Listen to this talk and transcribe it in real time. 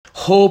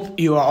Hope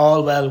you are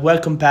all well.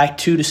 Welcome back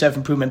to the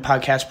Self-Improvement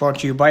Podcast, brought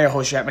to you by your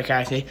host, Jack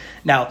McCarthy.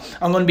 Now,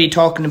 I'm going to be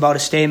talking about a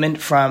statement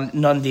from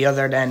none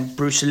other than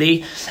Bruce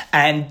Lee,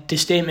 and the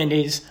statement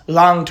is,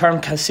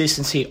 long-term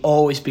consistency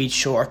always beats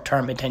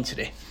short-term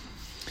intensity.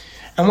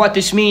 And what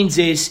this means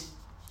is,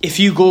 if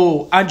you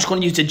go, I'm just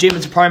going to use the gym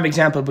as a prime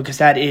example because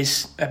that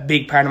is a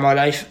big part of my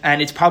life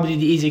and it's probably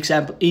the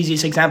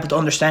easiest example to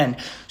understand.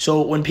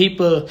 So when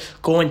people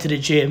go into the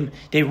gym,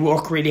 they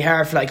work really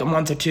hard for like a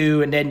month or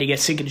two and then they get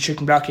sick of the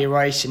chicken broccoli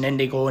rice and then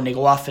they go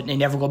off it and they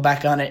never go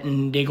back on it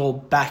and they go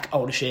back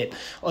out of shape.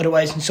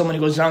 Otherwise, when someone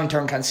who goes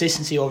long-term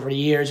consistency over the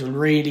years will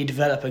really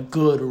develop a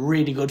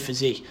really good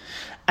physique.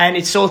 And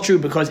it's so true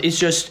because it's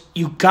just,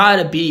 you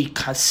gotta be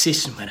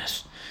consistent with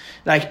it.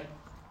 Like,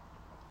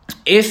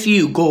 if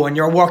you go and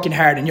you're working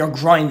hard and you're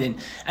grinding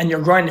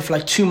for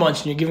like 2 months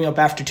and you're giving up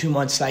after 2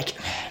 months, like,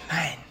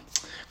 man,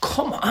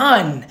 come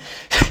on.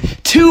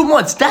 2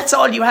 months, that's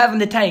all you have in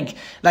the tank.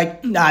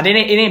 Like, nah, it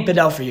ain't been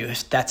out for you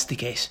if that's the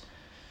case.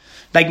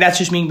 Like, that's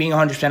just me being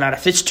 100%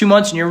 honest. If it's 2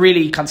 months and you're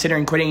really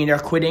considering quitting and you're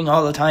quitting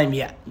all the time,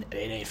 yeah, it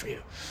ain't for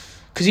you.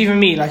 Because even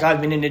me, like,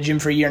 I've been in the gym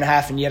for a year and a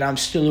half and yet I'm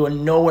still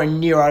nowhere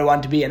near where I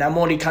want to be, and I'm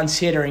only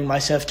considering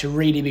myself to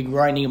really be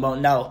grinding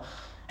about now.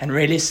 And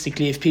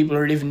realistically, if people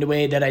are living the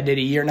way that I did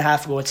a year and a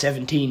half ago at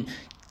 17,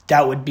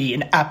 that would be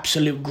an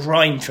absolute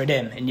grind for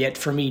them. And yet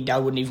for me, I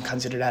wouldn't even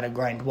consider that a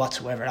grind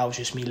whatsoever. That was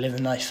just me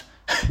living life.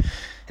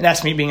 And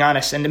that's me being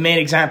honest. And the main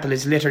example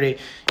is literally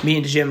me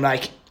in the gym,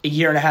 like a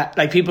year and a half.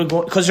 Like people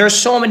go, because there's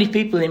so many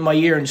people in my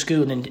year in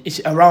school and it's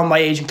around my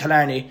age in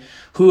Killarney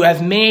who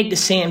have made the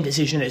same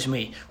decision as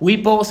me. We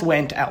both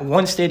went at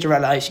one stage of our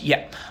lives,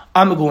 yeah,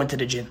 I'm going to go into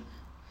the gym.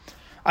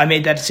 I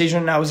made that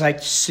decision when I was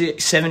like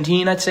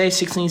 17, I'd say,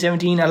 16,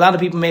 17. A lot of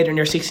people made it when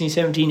they're 16,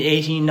 17,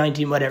 18,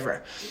 19,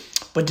 whatever.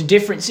 But the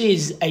difference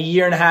is a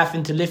year and a half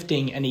into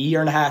lifting and a year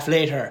and a half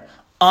later,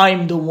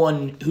 I'm the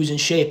one who's in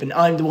shape and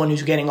I'm the one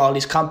who's getting all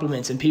these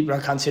compliments and people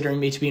are considering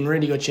me to be in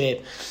really good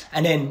shape.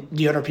 And then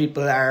the other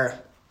people are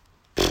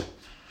the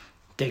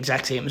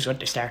exact same as when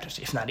they started,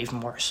 if not even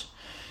worse.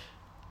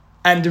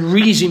 And the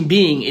reason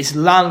being is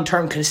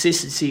long-term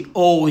consistency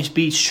always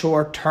beats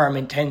short-term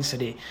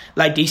intensity.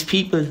 Like these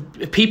people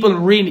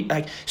really,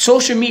 like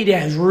social media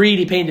has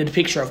really painted a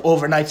picture of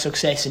overnight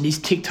success and these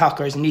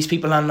TikTokers and these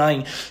people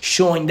online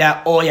showing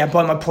that, oh yeah,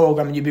 buy my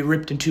program and you'll be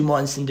ripped in 2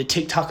 months. And the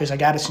TikTokers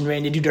like Addison Rae,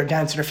 they do their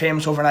dance and they're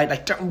famous overnight.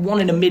 Like they're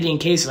 1 in a million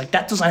cases. Like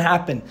that doesn't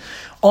happen.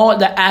 All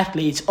the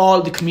athletes,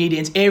 all the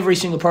comedians, every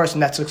single person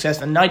that's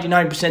successful,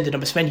 99% of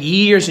them have spent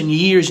years and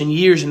years and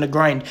years in the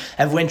grind,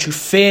 have went through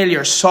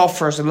failure,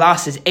 suffers,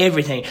 losses,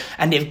 everything,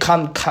 and they've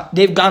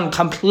gone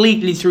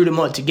completely through the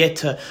mud to get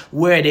to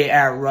where they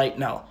are right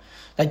now.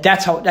 Like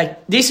that's how.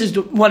 Like this is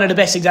one of the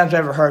best examples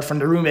I've ever heard from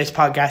the Roommates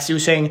podcast. He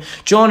was saying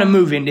during a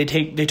movie, and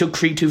they took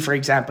Creed 2 for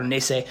example, and they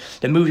say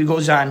the movie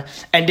goes on,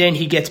 and then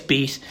he gets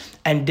beat,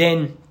 and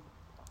then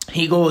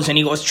he goes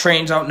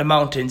trains out in the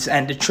mountains,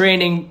 and the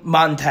training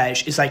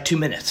montage is like 2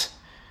 minutes.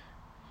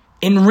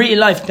 In real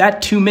life,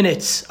 that 2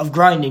 minutes of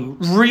grinding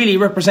really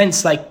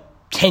represents like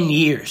 10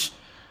 years.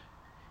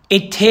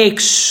 It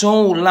takes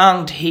so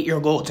long to hit your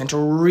goals and to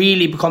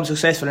really become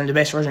successful and the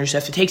best version of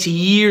yourself. It takes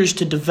years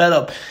to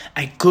develop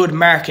a good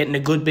market and a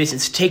good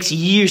business. It takes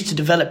years to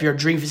develop your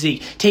dream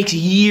physique. It takes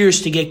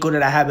years to get good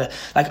at a habit.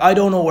 Like, I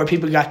don't know where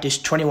people got this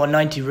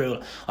 21-90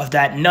 rule of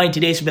that 90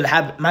 days to build a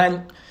habit.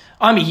 Man,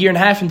 I'm a year and a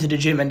half into the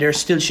gym and there's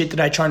still shit that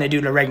I'm trying to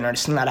do the regular and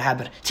it's still not a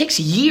habit. It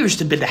takes years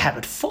to build a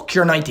habit. Fuck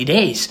your 90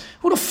 days.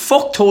 Who the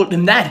fuck told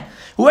them that?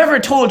 Whoever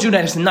told you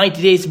that it's 90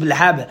 days to build a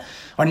habit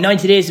or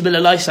 90 days to build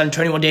a lifestyle and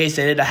 21 days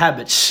to build a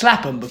habit,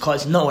 slap them,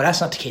 because no, that's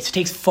not the case. It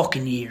takes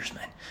fucking years,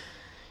 man.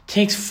 It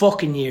takes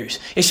fucking years.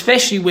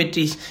 Especially with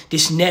this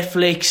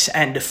Netflix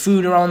and the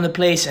food around the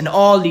place and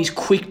all these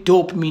quick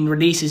dopamine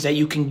releases that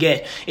you can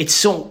get. It's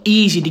so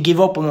easy to give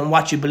up on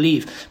what you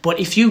believe. But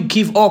if you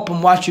give up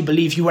on what you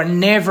believe, you are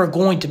never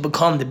going to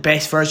become the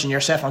best version of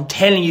yourself. I'm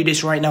telling you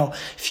this right now.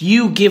 If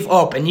you give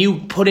up and you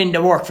put in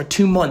the work for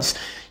 2 months,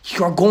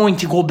 you're going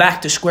to go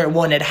back to square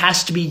one. It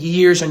has to be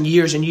years and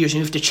years and years. And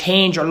you have to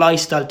change your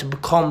lifestyle to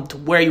become to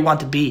where you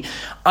want to be.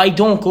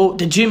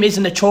 The gym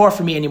isn't a chore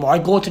for me anymore. I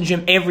go to the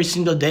gym every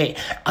single day.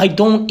 I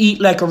don't eat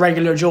like a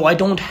regular Joe. I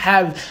don't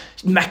have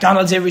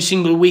McDonald's every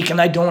single week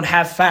and I don't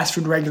have fast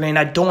food regularly and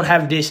I don't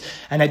have this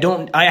and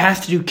I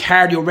have to do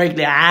cardio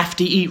regularly. I have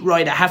to eat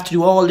right. I have to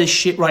do all this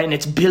shit right and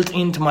it's built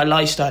into my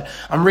lifestyle.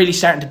 I'm really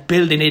starting to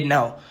build in it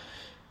now.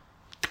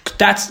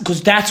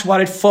 That's what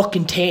it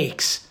fucking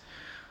takes.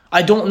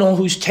 I don't know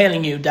who's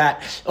telling you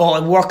that, oh,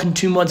 I'm working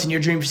 2 months in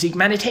your dream physique.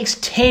 Man, it takes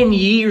 10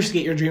 years to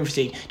get your dream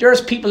physique. There's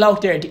people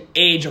out there at the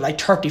age of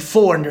like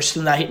 34 and they're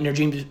still not hitting their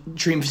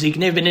dream physique.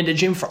 And they've been in the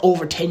gym for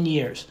over 10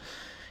 years.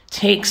 It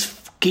takes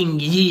fucking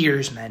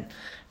years, man.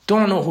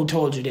 Don't know who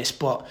told you this,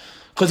 but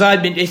because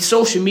it's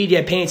social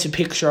media paints a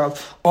picture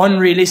of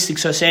unrealistic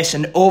success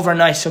and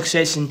overnight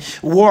success and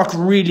work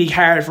really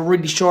hard for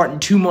really short and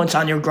 2 months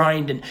on your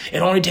grind and it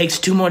only takes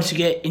 2 months to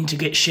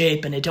get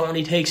shape and it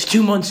only takes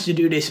 2 months to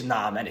do this.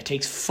 Nah, man, it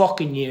takes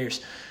fucking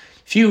years.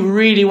 If you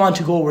really want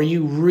to go where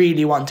you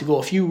really want to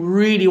go, if you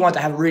really want to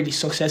have a really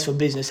successful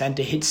business and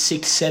to hit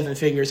 6-7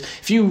 figures,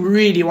 if you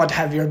really want to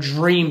have your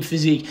dream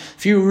physique,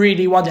 if you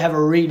really want to have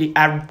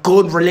a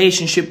good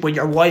relationship with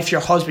your wife,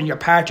 your husband, your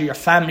partner, your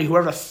family,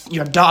 whoever,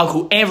 your dog,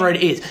 whoever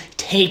it is,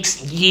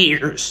 takes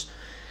years.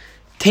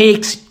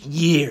 Takes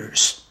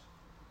years.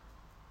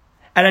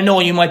 And I know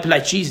you might be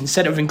like, geez,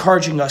 instead of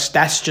encouraging us,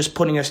 that's just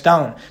putting us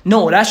down.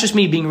 No, that's just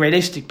me being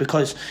realistic,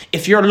 because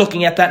if you're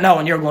looking at that now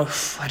and you're going,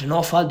 I don't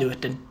know if I'll do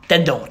it,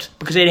 then don't,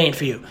 because it ain't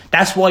for you.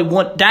 That's why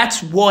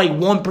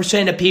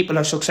 1% of people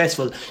are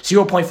successful.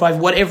 0.5,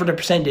 whatever the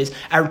percent is,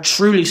 are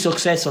truly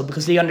successful,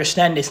 because they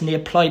understand this and they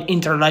apply it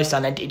into their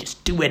lifestyle and they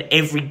just do it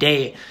every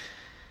day.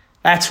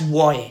 That's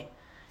why.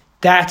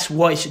 That's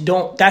why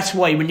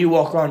when you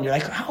walk around, you're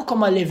like, how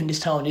come I live in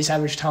this town, this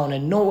average town,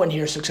 and no one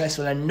here is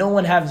successful, and no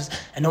one has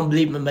an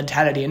unbelievable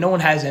mentality, and no one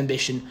has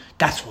ambition?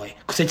 That's why.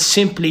 Because it's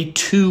simply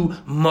too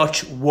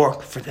much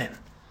work for them.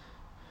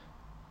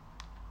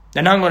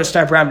 And I'm going to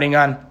start rambling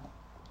on.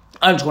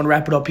 I'm just going to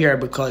wrap it up here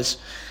because,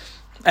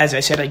 as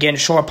I said, again,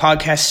 short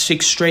podcast,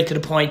 6 straight to the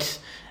point,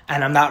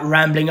 and I'm not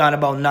rambling on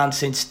about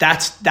nonsense.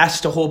 That's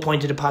the whole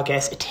point of the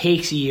podcast. It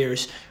takes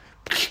years.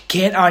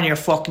 Get on your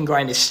fucking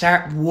grind and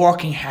start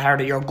working hard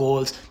at your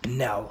goals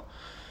now.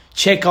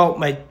 Check out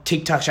my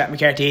TikTok, Jack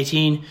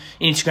McCarthy18,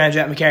 Instagram,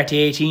 Jack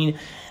McCarthy18.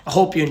 I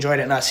hope you enjoyed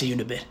it, and I'll see you in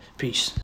a bit. Peace.